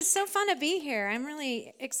so fun to be here. I'm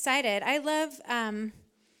really excited. I love,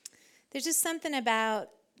 there's just something about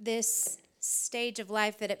this stage of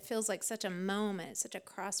life that it feels like such a moment, such a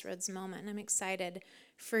crossroads moment. And I'm excited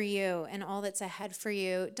for you and all that's ahead for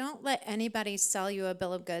you. Don't let anybody sell you a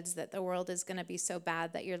bill of goods that the world is going to be so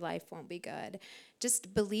bad that your life won't be good.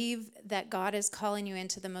 Just believe that God is calling you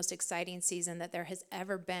into the most exciting season that there has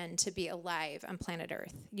ever been to be alive on planet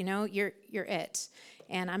Earth. You know, you're it.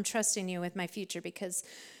 And I'm trusting you with my future because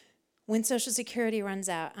when Social Security runs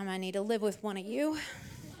out, I'm going to need to live with one of you.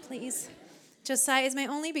 Please. Josiah is my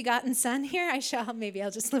only begotten son here. Maybe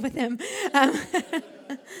I'll just live with him.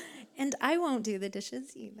 And I won't do the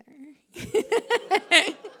dishes either.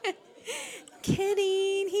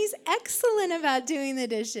 Kidding. He's excellent about doing the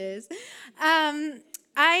dishes.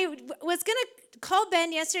 I was going to call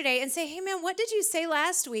Ben yesterday and say, hey, man, what did you say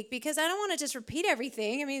last week? Because I don't want to just repeat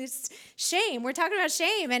everything. I mean, it's shame. We're talking about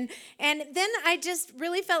shame. And then I just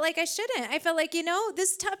really felt like I shouldn't. I felt like,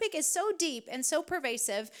 this topic is so deep and so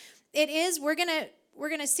pervasive. It is. We're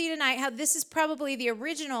gonna see tonight how this is probably the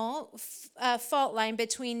original fault line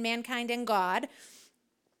between mankind and God.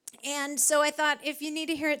 And so I thought, if you need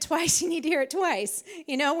to hear it twice, you need to hear it twice.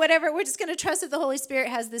 Whatever. We're just going to trust that the Holy Spirit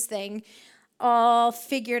has this thing all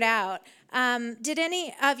figured out. Did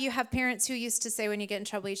any of you have parents who used to say when you get in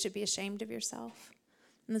trouble, you should be ashamed of yourself?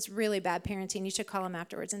 And that's really bad parenting. You should call them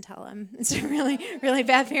afterwards and tell them. It's really, really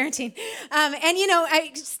bad parenting.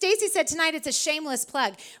 Stacy said tonight it's a shameless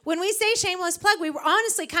plug. When we say shameless plug, we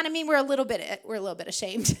honestly kind of mean we're a little bit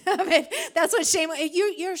ashamed of it. That's what shame.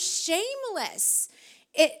 You're shameless.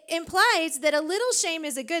 It implies that a little shame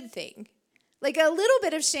is a good thing. Like a little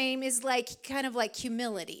bit of shame is kind of like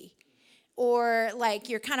humility. Or like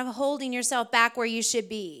you're kind of holding yourself back where you should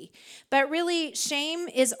be. But really, shame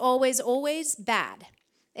is always, always bad.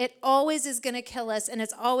 It always is going to kill us, and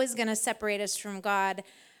it's always going to separate us from God.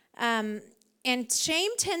 And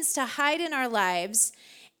shame tends to hide in our lives,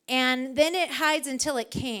 and then it hides until it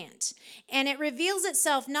can't. And it reveals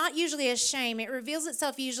itself not usually as shame. It reveals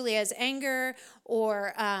itself usually as anger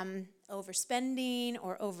or overspending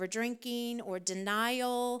or overdrinking or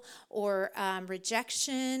denial or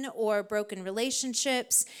rejection or broken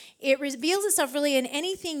relationships. It reveals itself really in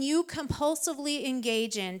anything you compulsively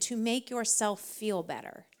engage in to make yourself feel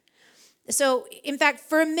better. So, in fact,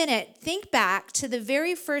 for a minute, think back to the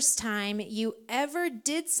very first time you ever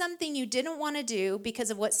did something you didn't want to do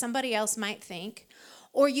because of what somebody else might think,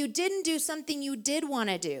 or you didn't do something you did want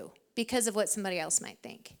to do because of what somebody else might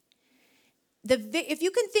think. If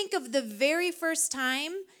you can think of the very first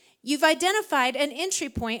time, you've identified an entry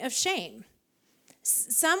point of shame.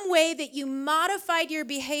 Some way that you modified your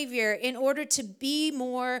behavior in order to be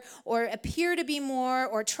more or appear to be more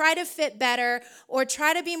or try to fit better or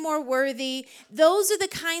try to be more worthy. Those are the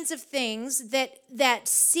kinds of things that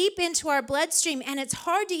seep into our bloodstream, and it's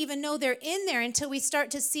hard to even know they're in there until we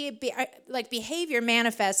start to see it behavior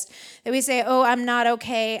manifest, that we say, oh, I'm not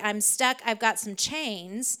okay, I'm stuck, I've got some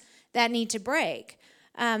chains that need to break.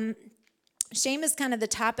 Shame is kind of the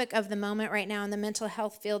topic of the moment right now in the mental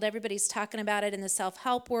health field. Everybody's talking about it in the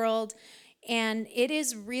self-help world. And it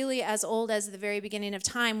is really as old as the very beginning of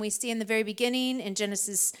time. We see in the very beginning, in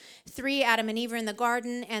Genesis 3, Adam and Eve are in the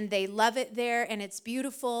garden, and they love it there, and it's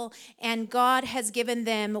beautiful. And God has given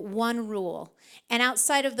them one rule. And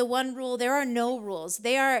outside of the one rule, there are no rules.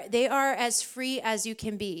 They are as free as you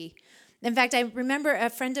can be. In fact, I remember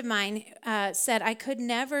a friend of mine said, I could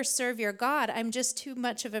never serve your God. I'm just too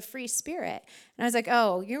much of a free spirit. And I was like,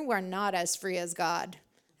 oh, you are not as free as God.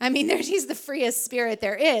 I mean, he's the freest spirit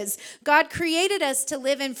there is. God created us to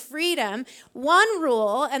live in freedom. One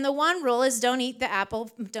rule, and the one rule is don't eat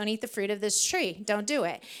the fruit of this tree. Don't do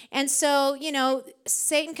it. And so,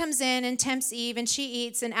 Satan comes in and tempts Eve, and she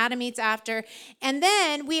eats, and Adam eats after. And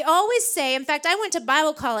then we always say, in fact, I went to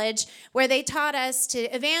Bible college where they taught us to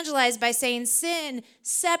evangelize by saying sin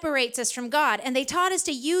separates us from God. And they taught us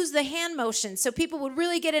to use the hand motion so people would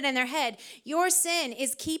really get it in their head. Your sin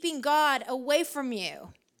is keeping God away from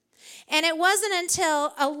you. And it wasn't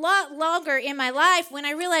until a lot longer in my life when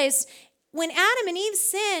I realized when Adam and Eve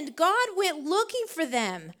sinned, God went looking for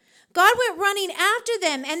them. God went running after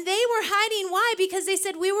them, and they were hiding. Why? Because they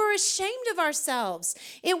said we were ashamed of ourselves.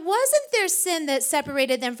 It wasn't their sin that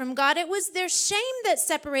separated them from God. It was their shame that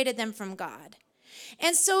separated them from God.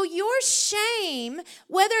 And so your shame,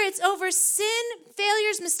 whether it's over sin,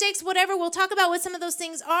 failures, mistakes, whatever, we'll talk about what some of those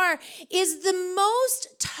things are, is the most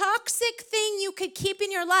toxic thing you could keep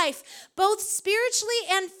in your life, both spiritually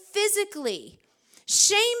and physically.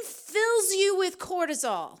 Shame fills you with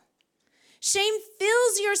cortisol. Shame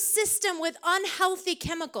fills your system with unhealthy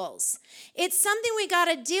chemicals. It's something we got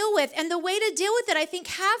to deal with. And the way to deal with it, I think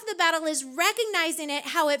half the battle is recognizing it,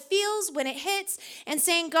 how it feels when it hits, and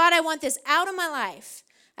saying, God, I want this out of my life.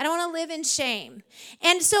 I don't want to live in shame.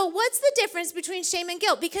 And so what's the difference between shame and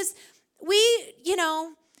guilt? Because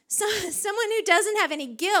someone who doesn't have any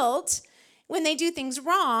guilt when they do things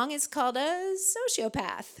wrong is called a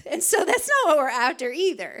sociopath. And so that's not what we're after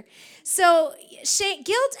either. So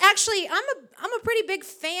guilt, actually, I'm a pretty big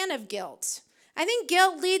fan of guilt. I think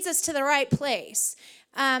guilt leads us to the right place.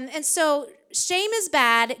 And so shame is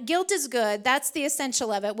bad, guilt is good. That's the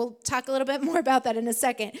essential of it. We'll talk a little bit more about that in a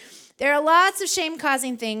second. There are lots of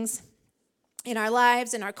shame-causing things in our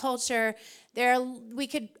lives, in our culture. We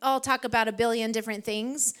could all talk about a billion different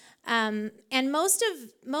things. And most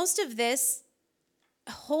of this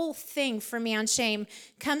whole thing for me on shame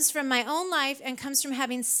comes from my own life and comes from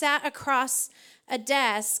having sat across a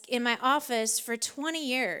desk in my office for 20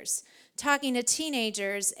 years talking to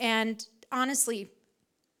teenagers and honestly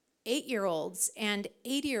 8-year-olds and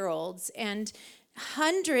 80-year-olds and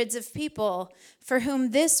hundreds of people for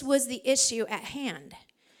whom this was the issue at hand.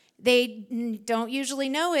 They don't usually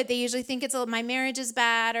know it. They usually think it's my marriage is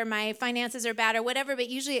bad or my finances are bad or whatever, but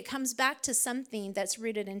usually it comes back to something that's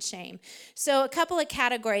rooted in shame. So a couple of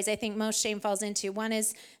categories I think most shame falls into. One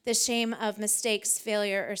is the shame of mistakes,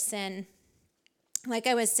 failure, or sin. Like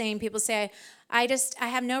I was saying, people say, I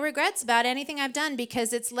have no regrets about anything I've done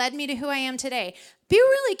because it's led me to who I am today. Be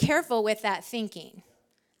really careful with that thinking.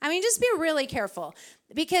 Just be really careful,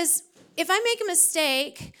 because if I make a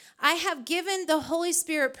mistake, I have given the Holy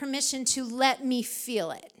Spirit permission to let me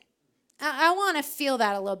feel it. I want to feel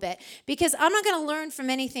that a little bit, because I'm not going to learn from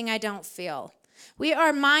anything I don't feel. We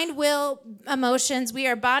are mind, will, emotions. We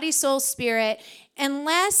are body, soul, spirit.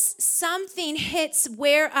 Unless something hits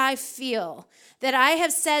where I feel that I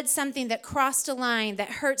have said something that crossed a line, that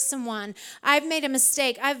hurt someone, I've made a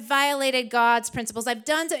mistake, I've violated God's principles, I've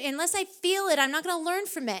done so, unless I feel it, I'm not going to learn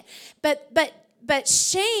from it. But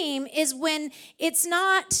shame is when it's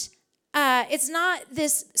not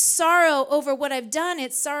this sorrow over what I've done,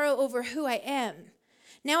 it's sorrow over who I am.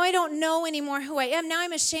 Now I don't know anymore who I am. Now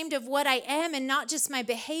I'm ashamed of what I am and not just my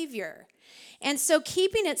behavior. And so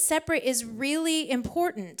keeping it separate is really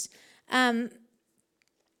important.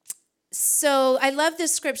 So I love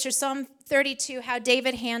this scripture, Psalm 32, how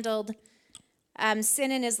David handled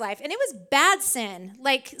sin in his life. And it was bad sin,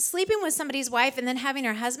 like sleeping with somebody's wife and then having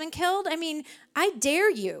her husband killed. I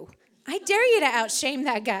dare you. I dare you to outshame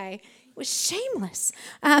that guy. It was shameless.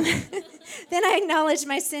 Then I acknowledged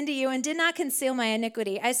my sin to you and did not conceal my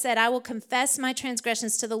iniquity. I said, I will confess my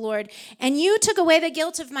transgressions to the Lord, and you took away the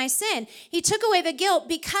guilt of my sin. He took away the guilt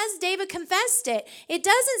because David confessed it. It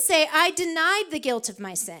doesn't say, I denied the guilt of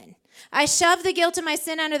my sin. I shoved the guilt of my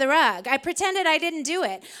sin under the rug. I pretended I didn't do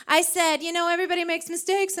it. I said, everybody makes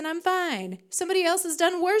mistakes and I'm fine. Somebody else has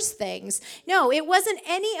done worse things. No, it wasn't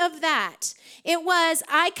any of that. It was,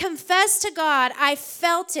 I confessed to God, I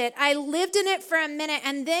felt it, I lived in it for a minute,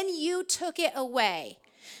 and then you took it away.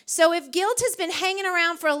 So if guilt has been hanging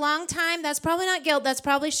around for a long time, that's probably not guilt, that's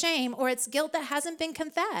probably shame, or it's guilt that hasn't been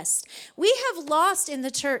confessed. We have lost in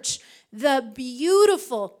the church the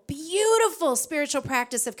beautiful, beautiful spiritual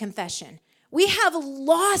practice of confession. We have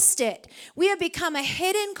lost it. We have become a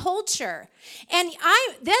hidden culture. And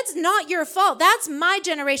that's not your fault. That's my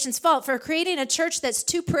generation's fault for creating a church that's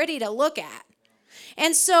too pretty to look at.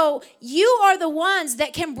 And so you are the ones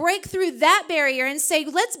that can break through that barrier and say,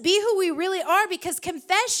 let's be who we really are, because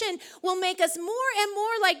confession will make us more and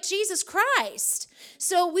more like Jesus Christ.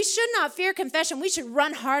 So we should not fear confession. We should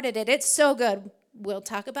run hard at it. It's so good. We'll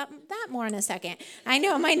talk about that more in a second. I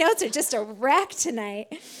know my notes are just a wreck tonight.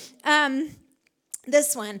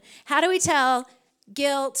 This one, how do we tell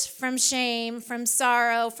guilt from shame, from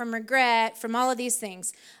sorrow, from regret, from all of these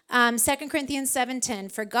things? 2 Corinthians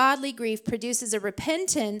 7:10, for godly grief produces a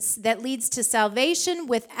repentance that leads to salvation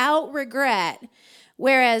without regret,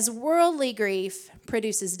 whereas worldly grief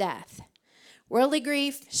produces death. Worldly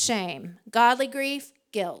grief, shame. Godly grief,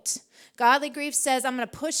 guilt. Godly grief says, I'm going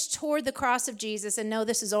to push toward the cross of Jesus and know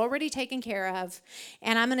this is already taken care of,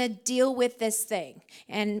 and I'm going to deal with this thing.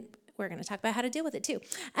 And we're going to talk about how to deal with it too.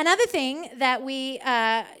 Another thing that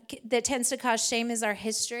that tends to cause shame is our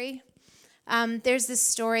history. There's this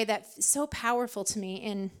story that's so powerful to me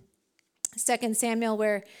in 2 Samuel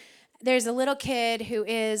where there's a little kid who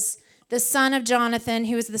is the son of Jonathan,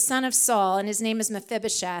 who was the son of Saul, and his name is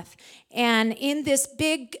Mephibosheth. And in this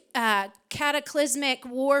big cataclysmic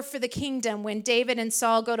war for the kingdom, when David and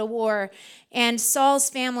Saul go to war, and Saul's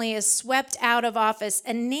family is swept out of office,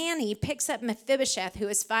 a nanny picks up Mephibosheth, who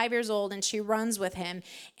is 5 years old, and she runs with him,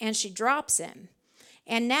 and she drops him.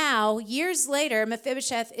 And now, years later,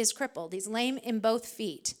 Mephibosheth is crippled. He's lame in both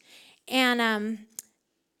feet. And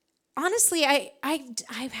honestly,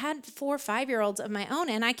 I've had 4 or 5-year-olds of my own,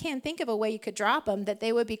 and I can't think of a way you could drop them that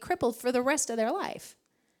they would be crippled for the rest of their life.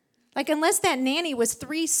 Like, unless that nanny was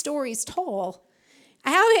 3 stories tall,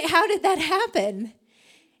 how did that happen?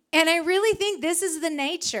 And I really think this is the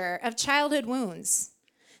nature of childhood wounds.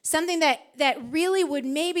 Something that really would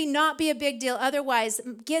maybe not be a big deal otherwise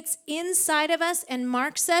gets inside of us and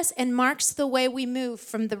marks the way we move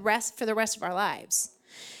for the rest of our lives.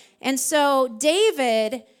 And so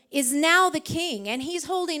David is now the king, and he's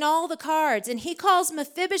holding all the cards, and he calls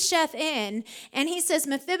Mephibosheth in, and he says,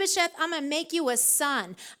 Mephibosheth, I'm going to make you a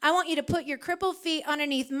son. I want you to put your crippled feet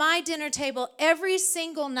underneath my dinner table every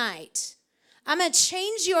single night. I'm going to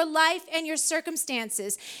change your life and your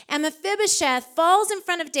circumstances. And Mephibosheth falls in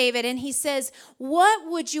front of David, and he says,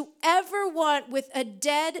 what would you ever want with a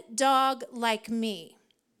dead dog like me?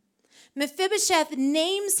 Mephibosheth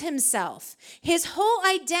names himself. His whole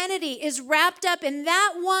identity is wrapped up in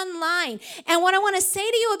that one line. And what I want to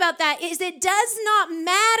say to you about that is it does not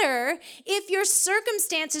matter if your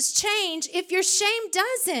circumstances change, if your shame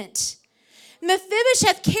doesn't.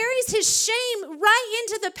 Mephibosheth carries his shame right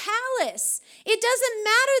into the palace. It doesn't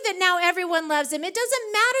matter that now everyone loves him. It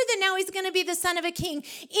doesn't matter that now he's going to be the son of a king.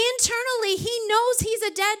 Internally, he knows he's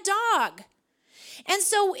a dead dog. And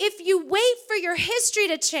so if you wait for your history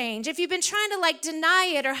to change, if you've been trying to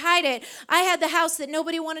deny it or hide it, I had the house that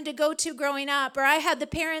nobody wanted to go to growing up, or I had the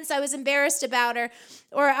parents I was embarrassed about,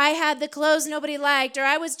 or I had the clothes nobody liked, or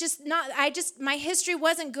my history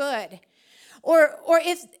wasn't good. Or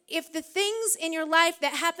if the things in your life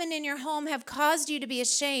that happened in your home have caused you to be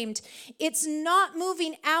ashamed, it's not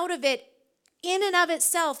moving out of it in and of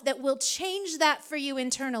itself that will change that for you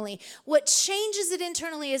internally. What changes it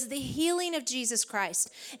internally is the healing of Jesus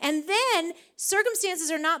Christ. And then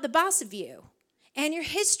circumstances are not the boss of you, and your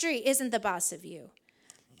history isn't the boss of you.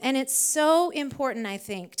 And it's so important, I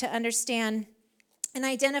think, to understand and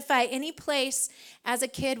identify any place as a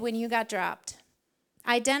kid when you got dropped.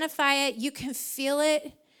 Identify it, you can feel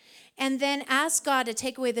it, and then ask God to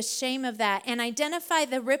take away the shame of that and identify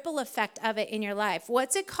the ripple effect of it in your life.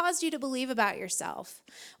 What's it caused you to believe about yourself?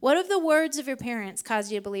 What have the words of your parents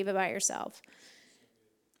caused you to believe about yourself?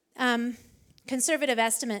 Conservative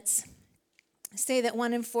estimates say that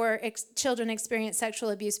 1 in 4 children experience sexual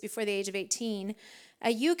abuse before the age of 18.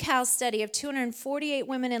 A UCal study of 248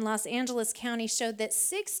 women in Los Angeles County showed that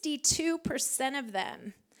 62% of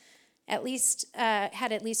them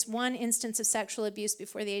had at least one instance of sexual abuse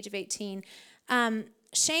before the age of 18.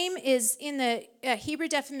 Shame is, in the Hebrew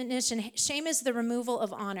definition, shame is the removal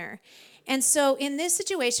of honor. And so in this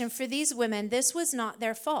situation, for these women, this was not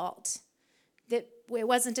their fault. It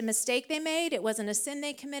wasn't a mistake they made. It wasn't a sin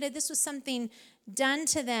they committed. This was something done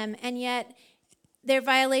to them, and yet their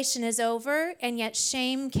violation is over, and yet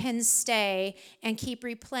shame can stay and keep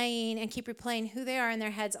replaying who they are in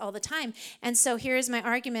their heads all the time. And so here's my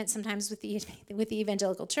argument sometimes with the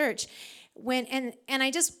evangelical church. And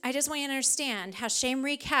I just want you to understand how shame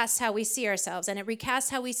recasts how we see ourselves, and it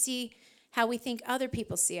recasts how we think other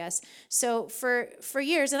people see us. So for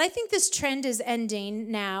years, and I think this trend is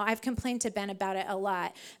ending now. I've complained to Ben about it a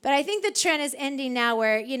lot. But I think the trend is ending now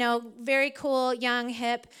where, very cool, young,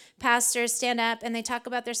 hip pastors stand up and they talk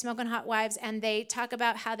about their smoking hot wives, and they talk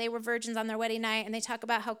about how they were virgins on their wedding night, and they talk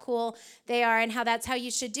about how cool they are and how that's how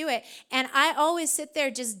you should do it. And I always sit there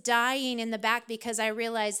just dying in the back because I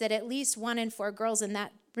realize that at least 1 in 4 girls in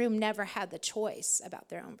that room never had the choice about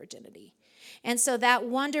their own virginity. And so that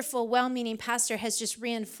wonderful, well-meaning pastor has just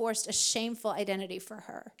reinforced a shameful identity for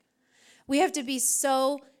her. We have to be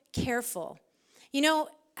so careful.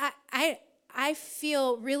 I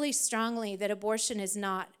feel really strongly that abortion is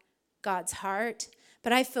not God's heart,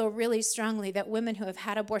 but I feel really strongly that women who have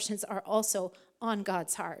had abortions are also on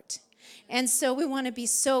God's heart. And so we want to be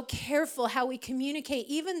so careful how we communicate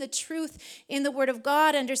even the truth in the Word of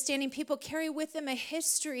God, understanding people carry with them a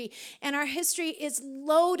history, and our history is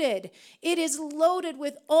loaded. It is loaded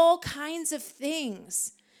with all kinds of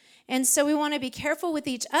things. And so we want to be careful with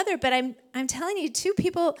each other, but I'm telling you, too,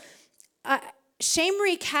 people, shame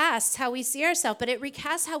recasts how we see ourselves, but it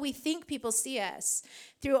recasts how we think people see us.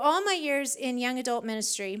 Through all my years in young adult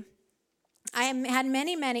ministry, I had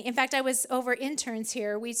many. In fact, I was over interns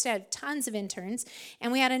here. We used to have tons of interns,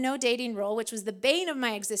 and we had a no dating rule, which was the bane of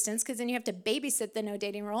my existence because then you have to babysit the no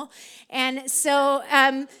dating rule. And so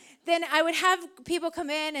then I would have people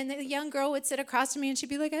come in, and the young girl would sit across from me, and she'd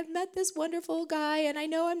be like, I've met this wonderful guy, and I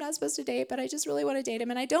know I'm not supposed to date, but I just really want to date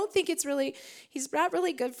him. And I don't think he's not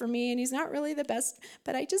really good for me, and he's not really the best,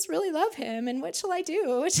 but I just really love him, and what shall I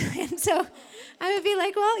do? And so I would be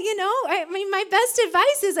like, well, my best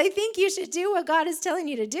advice is I think you should do what God is telling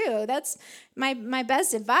you to do. That's my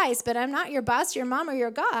best advice, but I'm not your boss, your mom, or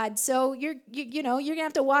your God, so you're going to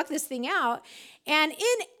have to walk this thing out. And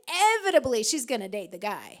inevitably, she's going to date the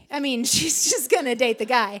guy. I mean, she's just going to date the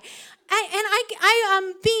guy. I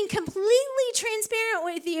am being completely transparent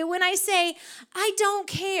with you when I say I don't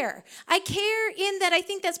care. I care in that I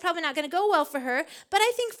think that's probably not going to go well for her, but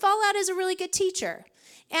I think fallout is a really good teacher.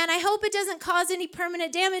 And I hope it doesn't cause any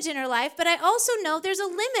permanent damage in her life, but I also know there's a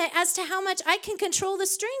limit as to how much I can control the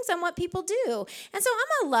strings on what people do. And so I'm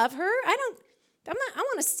going to love her. I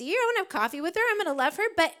want to see her. I want to have coffee with her. I'm going to love her.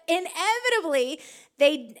 But inevitably,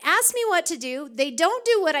 they ask me what to do. They don't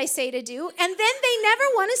do what I say to do. And then they never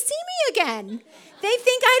want to see me again. They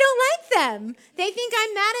think I don't like them. They think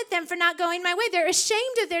I'm mad at them for not going my way. They're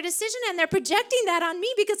ashamed of their decision, and they're projecting that on me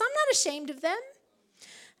because I'm not ashamed of them.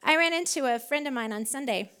 I ran into a friend of mine on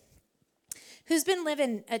Sunday who's been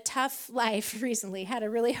living a tough life recently, had a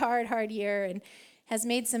really hard year, and has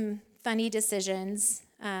made some funny decisions.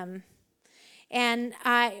 And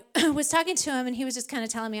I was talking to him, and he was just kind of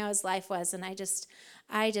telling me how his life was. And I just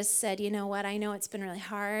said, you know what? I know it's been really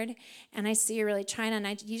hard, and I see you're really trying,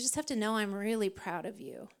 and you just have to know I'm really proud of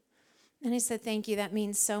you. And he said, thank you. That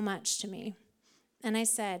means so much to me. And I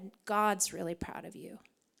said, God's really proud of you.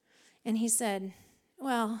 And he said,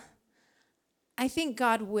 well, I think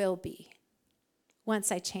God will be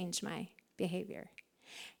once I change my behavior.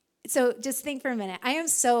 So just think for a minute. I am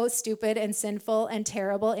so stupid and sinful and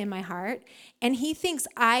terrible in my heart, and he thinks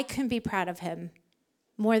I can be proud of him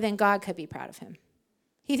more than God could be proud of him.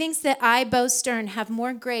 He thinks that I, Bo Stern, have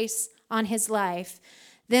more grace on his life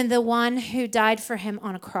than the one who died for him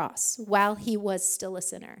on a cross while he was still a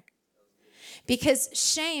sinner. Because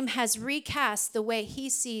shame has recast the way he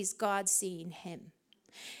sees God seeing him.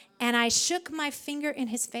 And I shook my finger in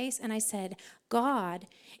his face and I said, God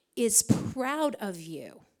is proud of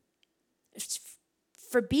you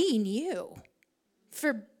for being you,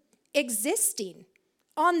 for existing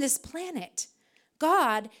on this planet.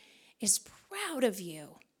 God is proud of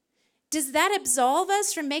you. Does that absolve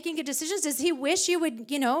us from making good decisions? Does he wish you would,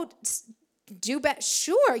 do better?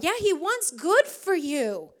 Sure. Yeah, he wants good for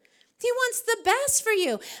you. He wants the best for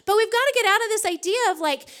you. But we've got to get out of this idea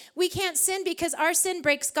of we can't sin because our sin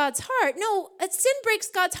breaks God's heart. No, sin breaks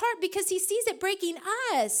God's heart because he sees it breaking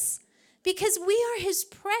us, because we are his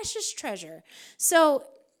precious treasure. So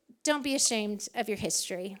don't be ashamed of your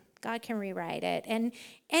history. God can rewrite it. And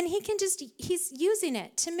he's using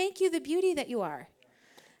it to make you the beauty that you are.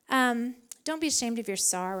 Don't be ashamed of your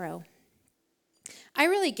sorrow. I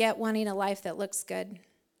really get wanting a life that looks good.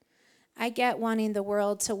 I get wanting the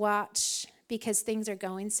world to watch because things are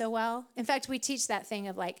going so well. In fact, we teach that thing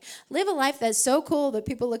of live a life that's so cool that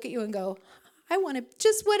people look at you and go, I want to,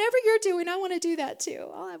 just whatever you're doing, I want to do that too.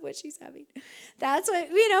 I'll have what she's having. That's what,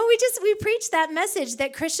 we preach that message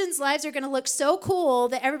that Christians' lives are going to look so cool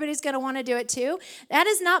that everybody's going to want to do it too. That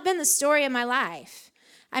has not been the story of my life.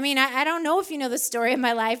 I mean, I don't know if you know the story of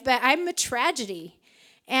my life, but I'm a tragedy.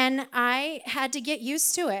 And I had to get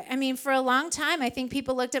used to it. I mean, for a long time, I think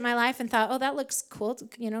people looked at my life and thought, oh, that looks cool,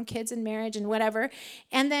 kids and marriage and whatever.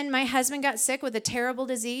 And then my husband got sick with a terrible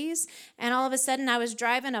disease. And all of a sudden, I was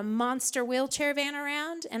driving a monster wheelchair van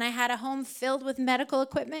around. And I had a home filled with medical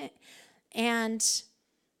equipment. And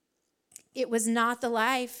it was not the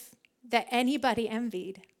life that anybody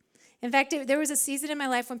envied. In fact, there was a season in my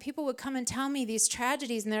life when people would come and tell me these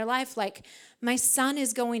tragedies in their life, like, my son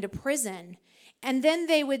is going to prison. And then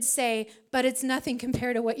they would say, but it's nothing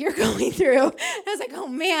compared to what you're going through. And I was like, oh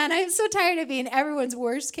man, I'm so tired of being everyone's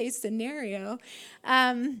worst case scenario.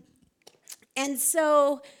 And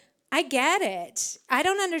so I get it. I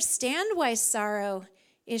don't understand why sorrow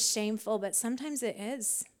is shameful, but sometimes it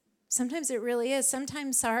is. Sometimes it really is.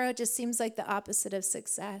 Sometimes sorrow just seems like the opposite of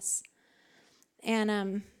success.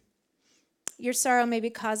 And your sorrow may be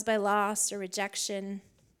caused by loss or rejection,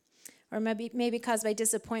 or maybe caused by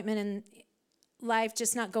disappointment in life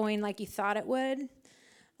just not going like you thought it would,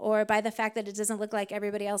 or by the fact that it doesn't look like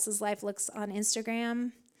everybody else's life looks on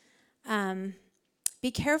Instagram. Be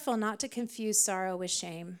careful not to confuse sorrow with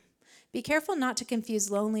shame. Be careful not to confuse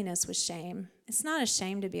loneliness with shame. It's not a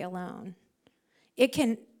shame to be alone. It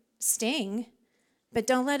can sting, But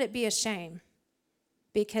don't let it be a shame,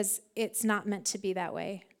 because it's not meant to be that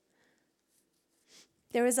way.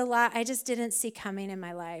 There was a lot I just didn't see coming in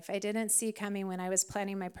my life. I didn't see coming when I was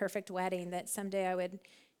planning my perfect wedding that someday I would,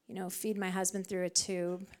 feed my husband through a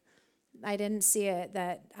tube. I didn't see it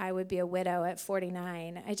that I would be a widow at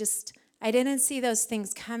 49. I didn't see those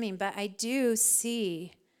things coming, but I do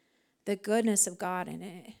see the goodness of God in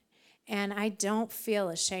it. And I don't feel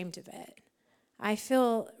ashamed of it. I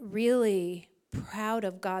feel really proud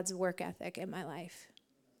of God's work ethic in my life.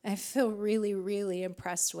 I feel really, really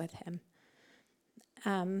impressed with him.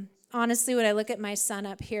 Honestly, when I look at my son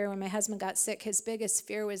up here, when my husband got sick, his biggest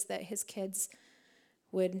fear was that his kids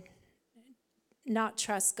would not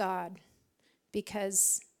trust God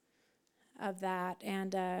because of that.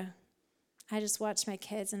 And I just watch my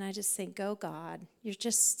kids and I just think, go God, you're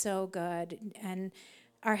just so good. And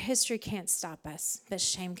our history can't stop us, but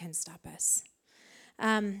shame can stop us.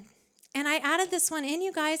 And I added this one in,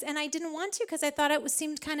 you guys, and I didn't want to because I thought it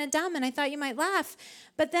seemed kind of dumb and I thought you might laugh.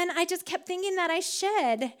 But then I just kept thinking that I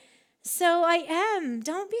should. So I am.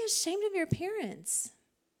 Don't be ashamed of your appearance.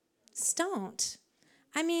 Just don't.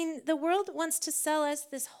 I mean, the world wants to sell us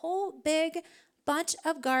this whole big bunch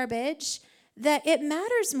of garbage that it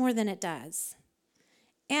matters more than it does.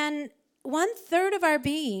 And 1/3 of our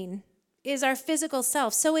being is our physical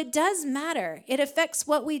self. So it does matter. It affects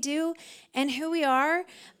what we do and who we are.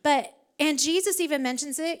 And Jesus even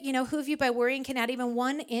mentions it, who of you by worrying can add even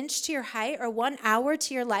 1 inch to your height or 1 hour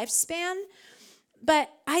to your lifespan?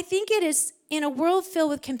 But I think it is, in a world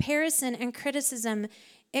filled with comparison and criticism,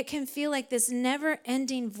 it can feel like this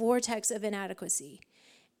never-ending vortex of inadequacy.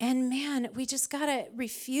 And man, we just got to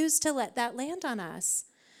refuse to let that land on us.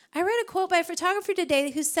 I read a quote by a photographer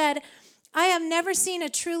today who said, I have never seen a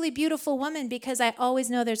truly beautiful woman because I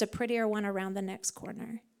always know there's a prettier one around the next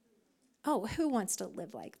corner. Oh, who wants to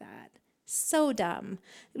live like that? So dumb.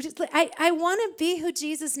 I want to be who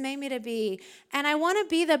Jesus made me to be. And I want to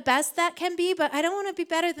be the best that can be, but I don't want to be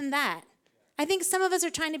better than that. I think some of us are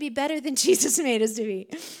trying to be better than Jesus made us to be.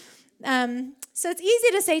 So it's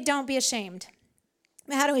easy to say, don't be ashamed.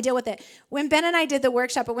 How do we deal with it? When Ben and I did the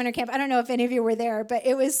workshop at Winter Camp, I don't know if any of you were there, but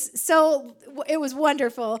it was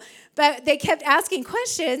wonderful. But they kept asking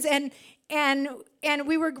questions, and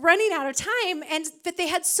we were running out of time, but they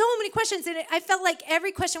had so many questions, and I felt like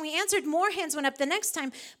every question we answered, more hands went up the next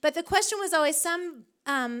time. But the question was always some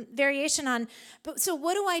variation on, so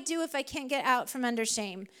what do I do if I can't get out from under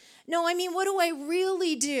shame? No, I mean, what do I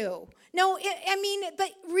really do? No,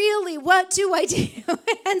 but really, what do I do?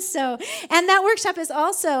 and that workshop is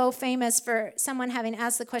also famous for someone having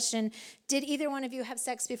asked the question, did either one of you have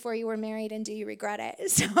sex before you were married, and do you regret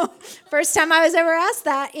it? So first time I was ever asked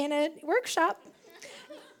that in a workshop.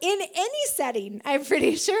 In any setting, I'm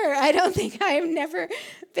pretty sure. I don't think I have never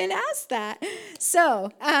been asked that.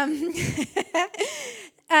 So 3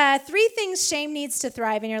 things shame needs to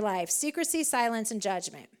thrive in your life: secrecy, silence, and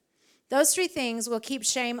judgment. Those 3 things will keep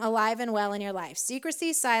shame alive and well in your life: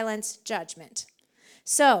 secrecy, silence, judgment.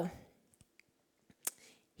 So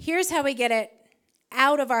here's how we get it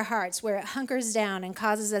out of our hearts, where it hunkers down and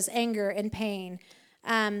causes us anger and pain.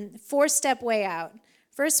 4-step way out.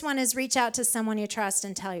 First one is reach out to someone you trust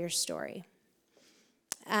and tell your story.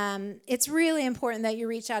 It's really important that you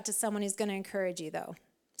reach out to someone who's going to encourage you, though.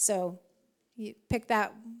 So you pick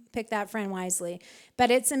that friend wisely.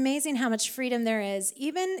 But it's amazing how much freedom there is.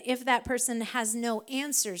 Even if that person has no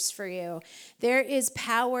answers for you, there is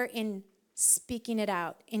power in speaking it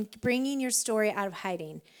out, in bringing your story out of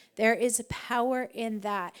hiding. There is power in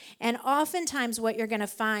that. And oftentimes what you're going to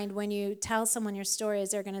find when you tell someone your story is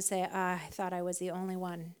they're going to say, I thought I was the only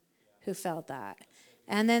one who felt that.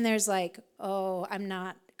 And then there's like, oh, I'm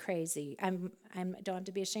not crazy. I don't have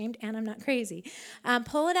to be ashamed, and I'm not crazy.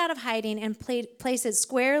 Pull it out of hiding and place it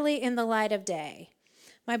squarely in the light of day.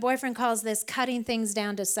 My boyfriend calls this cutting things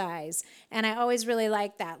down to size, and I always really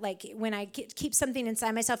like that. Like when I keep something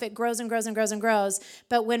inside myself, it grows and grows and grows and grows.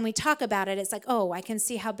 But when we talk about it, it's like, oh, I can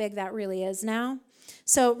see how big that really is now.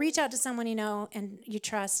 So reach out to someone you know and you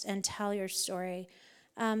trust and tell your story.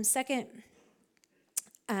 Second,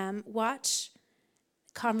 watch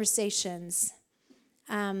conversations.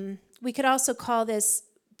 We could also call this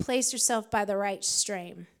place yourself by the right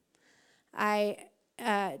stream.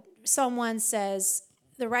 Psalm 1 says,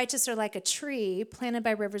 the righteous are like a tree planted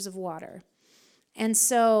by rivers of water. And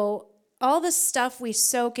so all the stuff we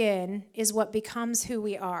soak in is what becomes who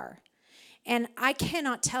we are. And I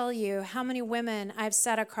cannot tell you how many women I've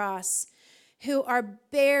sat across who are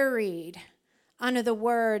buried under the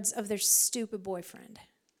words of their stupid boyfriend.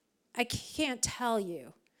 I can't tell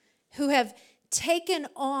you, who have taken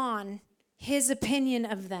on his opinion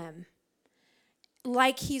of them.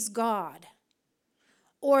 like he's God,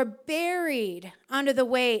 or buried under the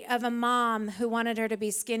weight of a mom who wanted her to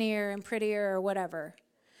be skinnier and prettier or whatever.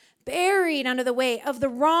 Buried under the weight of the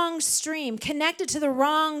wrong stream, connected to the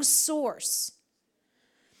wrong source.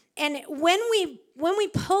 And when we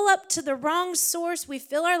pull up to the wrong source, we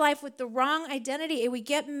fill our life with the wrong identity and we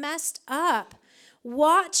get messed up.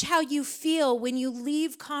 Watch how you feel when you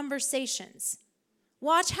leave conversations.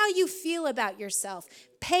 Watch how you feel about yourself.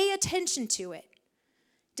 Pay attention to it.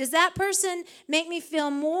 Does that person make me feel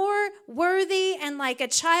more worthy and like a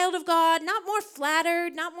child of God? Not more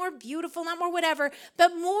flattered, not more beautiful, not more whatever,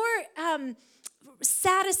 but more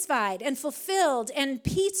satisfied and fulfilled and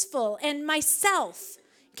peaceful and myself?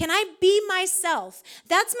 Can I be myself?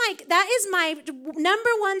 That is my number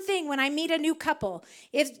one thing when I meet a new couple.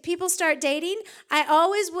 If people start dating, I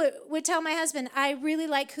always would tell my husband, I really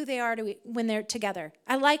like who they are when they're together.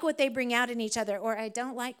 I like what they bring out in each other, or I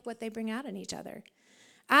don't like what they bring out in each other.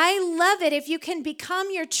 I love it if you can become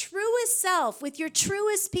your truest self with your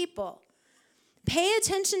truest people. Pay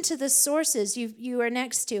attention to the sources you are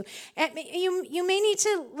next to. You may need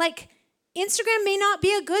to, Instagram may not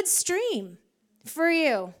be a good stream for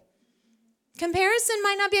you. Comparison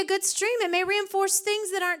might not be a good stream. It may reinforce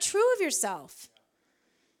things that aren't true of yourself.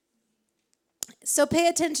 So pay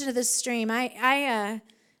attention to this stream. I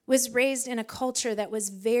was raised in a culture that was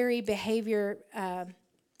very behavior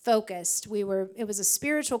focused. It was a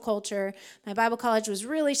spiritual culture. My Bible college was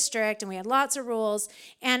really strict and we had lots of rules.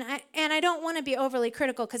 And I don't want to be overly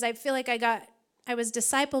critical because I feel like I was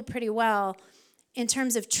discipled pretty well in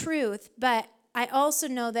terms of truth, but I also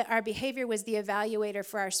know that our behavior was the evaluator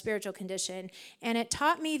for our spiritual condition. And it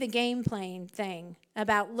taught me the game playing thing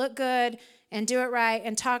about look good and do it right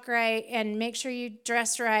and talk right and make sure you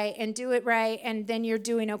dress right and do it right and then you're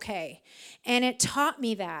doing okay. And it taught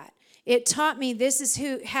me that. It taught me this is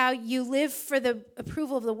how you live for the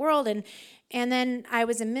approval of the world. And then I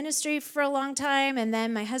was in ministry for a long time, and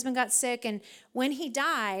then my husband got sick. And when he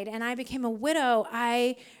died and I became a widow,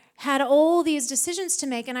 I had all these decisions to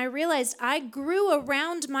make. And I realized I grew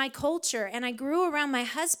around my culture and I grew around my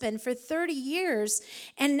husband for 30 years.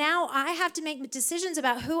 And now I have to make decisions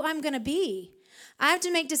about who I'm going to be. I have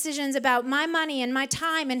to make decisions about my money and my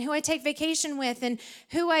time and who I take vacation with and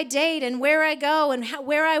who I date and where I go and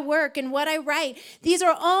where I work and what I write. These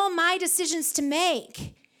are all my decisions to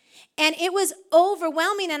make. And it was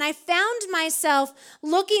overwhelming, and I found myself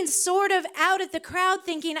looking sort of out at the crowd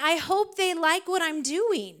thinking, I hope they like what I'm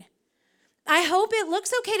doing. I hope it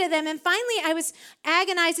looks okay to them. And finally, I was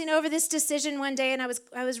agonizing over this decision one day, and I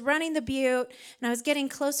was running the butte, and I was getting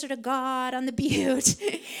closer to God on the butte.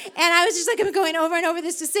 And I was just like going over and over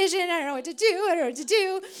this decision. I don't know what to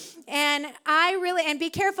do. And be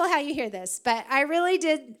careful how you hear this, but I really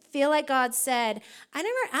did feel like God said, I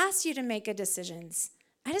never asked you to make good decisions.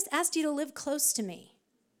 I just asked you to live close to me.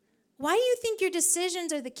 Why do you think your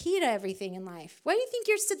decisions are the key to everything in life? Why do you think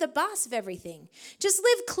you're the boss of everything? Just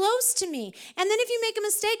live close to me. And then if you make a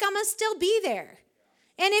mistake, I'm going to still be there.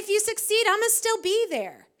 And if you succeed, I'm going to still be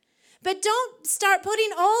there. But don't start putting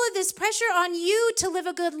all of this pressure on you to live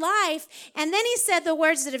a good life. And then he said the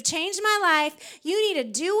words that have changed my life. You need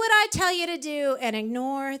to do what I tell you to do and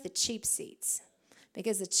ignore the cheap seats.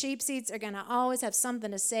 Because the cheap seats are going to always have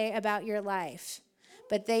something to say about your life.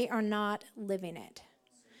 But they are not living it.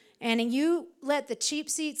 And you let the cheap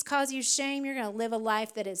seats cause you shame, you're going to live a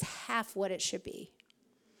life that is half what it should be.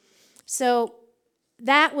 So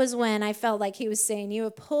that was when I felt like he was saying, you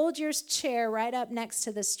have pulled your chair right up next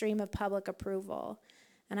to the stream of public approval.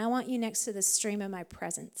 And I want you next to the stream of my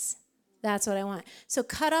presence. That's what I want. So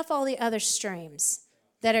cut off all the other streams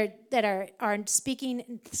that are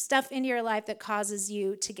speaking stuff into your life that causes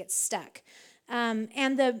you to get stuck.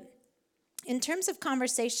 In terms of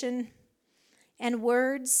conversation and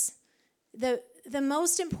words, the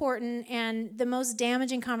most important and the most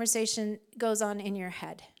damaging conversation goes on in your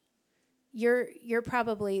head. You're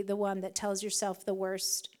probably the one that tells yourself the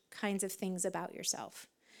worst kinds of things about yourself.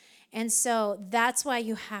 And so that's why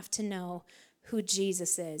you have to know who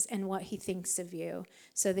Jesus is and what he thinks of you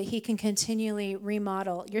so that he can continually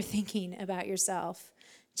remodel your thinking about yourself.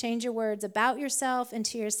 Change your words about yourself and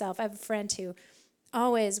to yourself. I have a friend who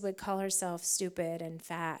always would call herself stupid and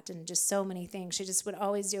fat and just so many things. She just would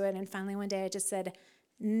always do it. And finally one day I just said,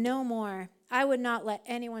 no more. I would not let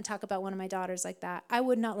anyone talk about one of my daughters like that. I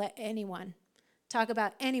would not let anyone talk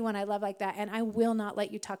about anyone I love like that. And I will not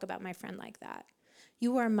let you talk about my friend like that.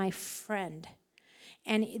 You are my friend.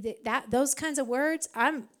 And those kinds of words,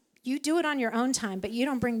 you do it on your own time, but you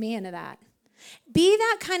don't bring me into that. Be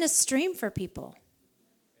that kind of stream for people.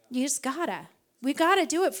 You just gotta. We got to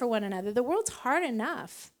do it for one another. The world's hard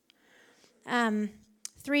enough.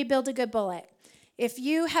 3, build a good bullet. If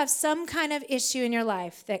you have some kind of issue in your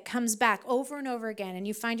life that comes back over and over again, and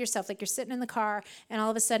you find yourself like you're sitting in the car and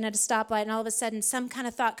all of a sudden at a stoplight, and all of a sudden some kind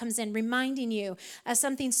of thought comes in reminding you of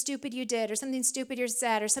something stupid you did, or something stupid you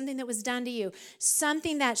said, or something that was done to you,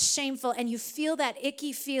 something that's shameful, and you feel that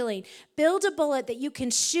icky feeling, build a bullet that you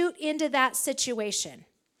can shoot into that situation.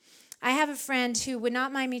 I have a friend who would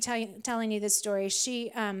not mind me telling you this story.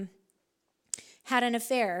 She had an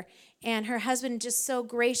affair, and her husband just so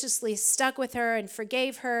graciously stuck with her and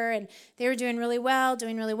forgave her, and they were doing really well,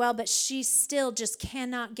 but she still just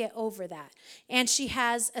cannot get over that. And she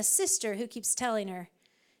has a sister who keeps telling her,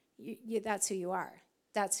 that's who you are.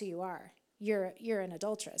 That's who you are. You're an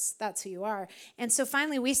adulteress. That's who you are. And so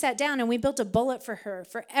finally we sat down and we built a bullet for her.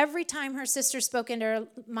 For every time her sister spoke into her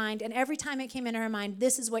mind, and every time it came into her mind,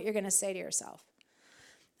 this is what you're going to say to yourself.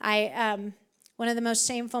 One of the most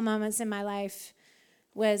shameful moments in my life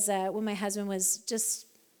was when my husband was just,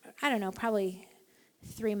 probably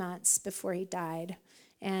 3 months before he died.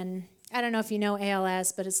 And I don't know if you know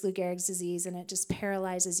ALS, but it's Lou Gehrig's disease, and it just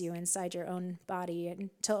paralyzes you inside your own body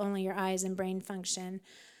until only your eyes and brain function.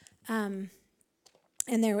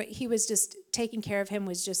 He was just, taking care of him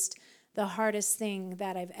was just the hardest thing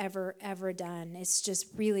that I've ever done. It's just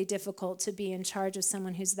really difficult to be in charge of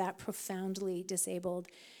someone who's that profoundly disabled.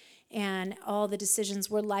 And all the decisions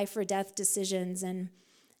were life or death decisions. And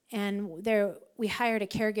we hired a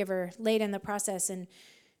caregiver late in the process, and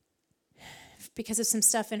because of some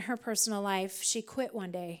stuff in her personal life, she quit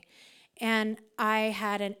one day. And I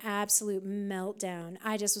had an absolute meltdown.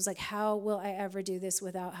 I just was like, how will I ever do this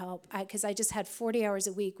without help? Because I just had 40 hours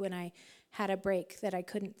a week when I had a break that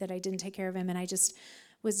I didn't take care of him. And I just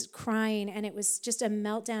was crying, and it was just a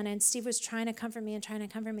meltdown. And Steve was trying to comfort me.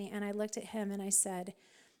 And I looked at him and I said,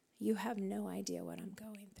 you have no idea what I'm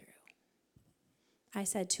going through. I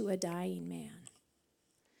said, to a dying man.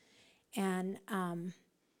 And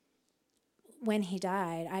when he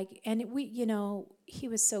died, he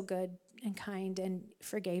was so good and kind and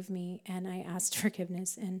forgave me, and I asked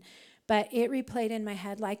forgiveness. But it replayed in my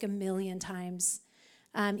head like a million times.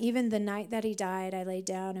 Even the night that he died, I laid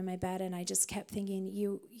down in my bed and I just kept thinking,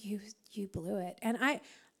 you blew it. And I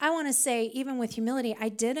want to say, even with humility, I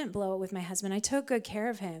didn't blow it with my husband. I took good care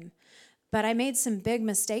of him, but I made some big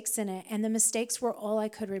mistakes in it, and the mistakes were all I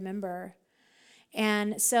could remember.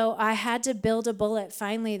 And so I had to build a bullet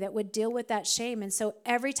finally that would deal with that shame. And so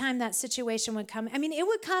every time that situation would come,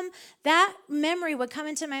 that memory would come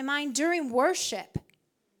into my mind during worship.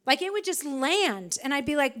 Like it would just land, and I'd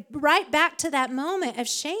be like right back to that moment of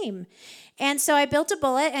shame. And so I built a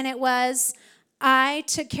bullet, and it was, I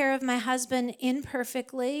took care of my husband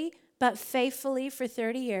imperfectly, but faithfully for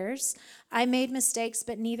 30 years. I made mistakes,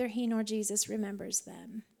 but neither he nor Jesus remembers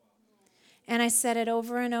them. And I said it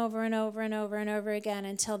over and over and over and over and over again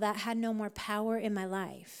until that had no more power in my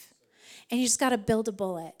life. And you just got to build a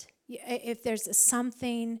bullet. If there's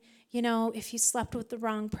something, if you slept with the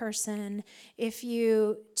wrong person, if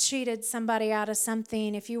you cheated somebody out of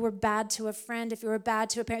something, if you were bad to a friend, if you were bad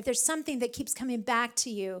to a parent, if there's something that keeps coming back to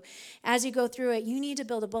you as you go through it, you need to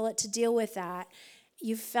build a bullet to deal with that.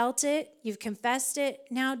 You've felt it, you've confessed it,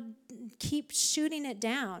 now keep shooting it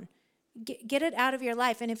down. Get it out of your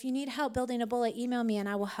life. And if you need help building a bullet, email me and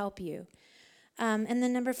I will help you. And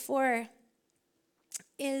then number 4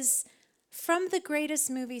 is from the greatest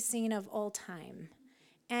movie scene of all time.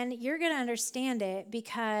 And you're going to understand it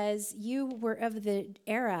because you were of the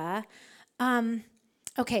era.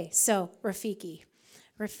 So Rafiki.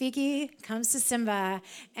 Rafiki comes to Simba,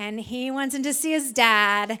 and he wants him to see his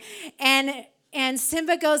dad. And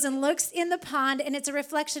Simba goes and looks in the pond, and it's a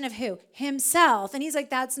reflection of who? Himself. And he's like,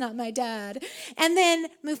 that's not my dad. And then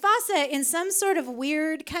Mufasa, in some sort of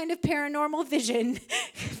weird kind of paranormal vision,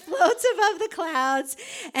 floats above the clouds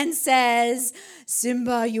and says,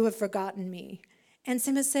 Simba, you have forgotten me. And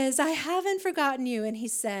Simba says, I haven't forgotten you. And he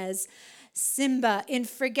says, Simba, in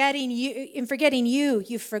forgetting you,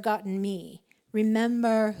 you've forgotten me.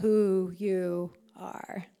 Remember who you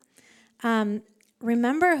are.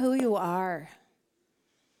 Remember who you are.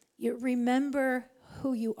 You remember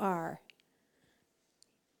who you are.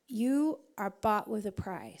 You are bought with a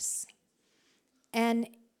price. And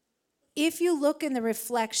if you look in the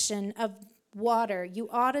reflection of water, you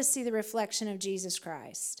ought to see the reflection of Jesus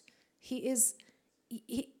Christ. He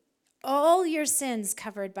all your sins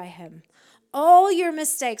covered by him. All your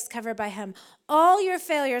mistakes covered by him. All your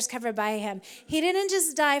failures covered by him. He didn't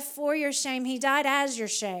just die for your shame. He died as your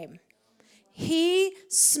shame. He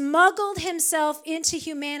smuggled himself into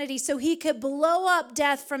humanity so he could blow up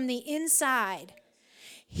death from the inside.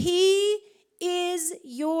 He is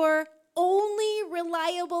your only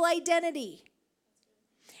reliable identity.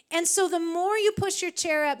 And so the more you push your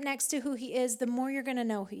chair up next to who he is, the more you're going to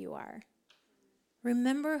know who you are.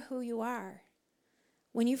 Remember who you are.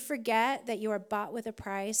 When you forget that you are bought with a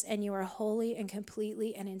price and you are wholly and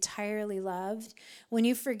completely and entirely loved, when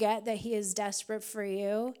you forget that he is desperate for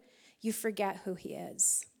you, you forget who he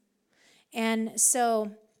is. And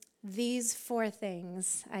so these 4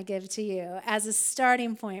 things I give to you as a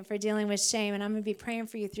starting point for dealing with shame. And I'm going to be praying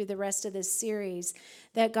for you through the rest of this series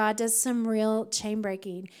that God does some real chain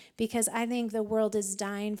breaking, because I think the world is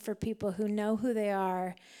dying for people who know who they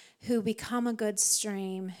are, who become a good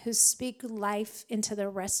stream, who speak life into the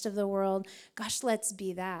rest of the world. Gosh, let's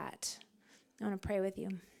be that. I want to pray with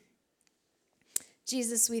you.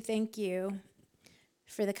 Jesus, we thank you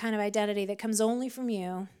for the kind of identity that comes only from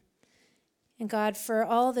you. And God, for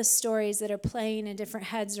all the stories that are playing in different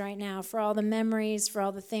heads right now, for all the memories, for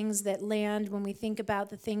all the things that land when we think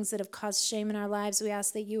about the things that have caused shame in our lives, we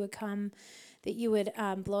ask that you would come, that you would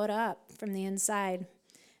blow it up from the inside.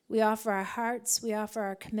 We offer our hearts, we offer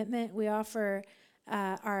our commitment, we offer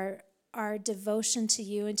our devotion to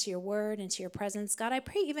you and to your word and to your presence. God, I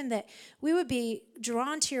pray even that we would be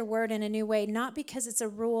drawn to your word in a new way, not because it's a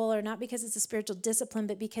rule or not because it's a spiritual discipline,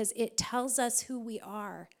 but because it tells us who we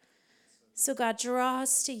are. So God, draw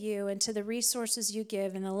us to you and to the resources you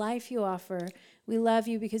give and the life you offer. We love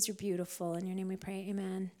you because you're beautiful. In your name we pray,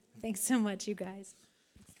 amen. Thanks so much, you guys.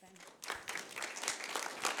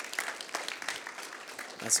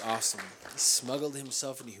 That's awesome. He smuggled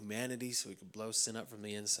himself into humanity so he could blow sin up from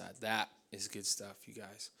the inside. That is good stuff, you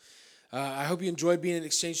guys. I hope you enjoyed being in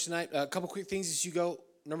Exchange tonight. A couple quick things as you go.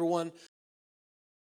 Number 1,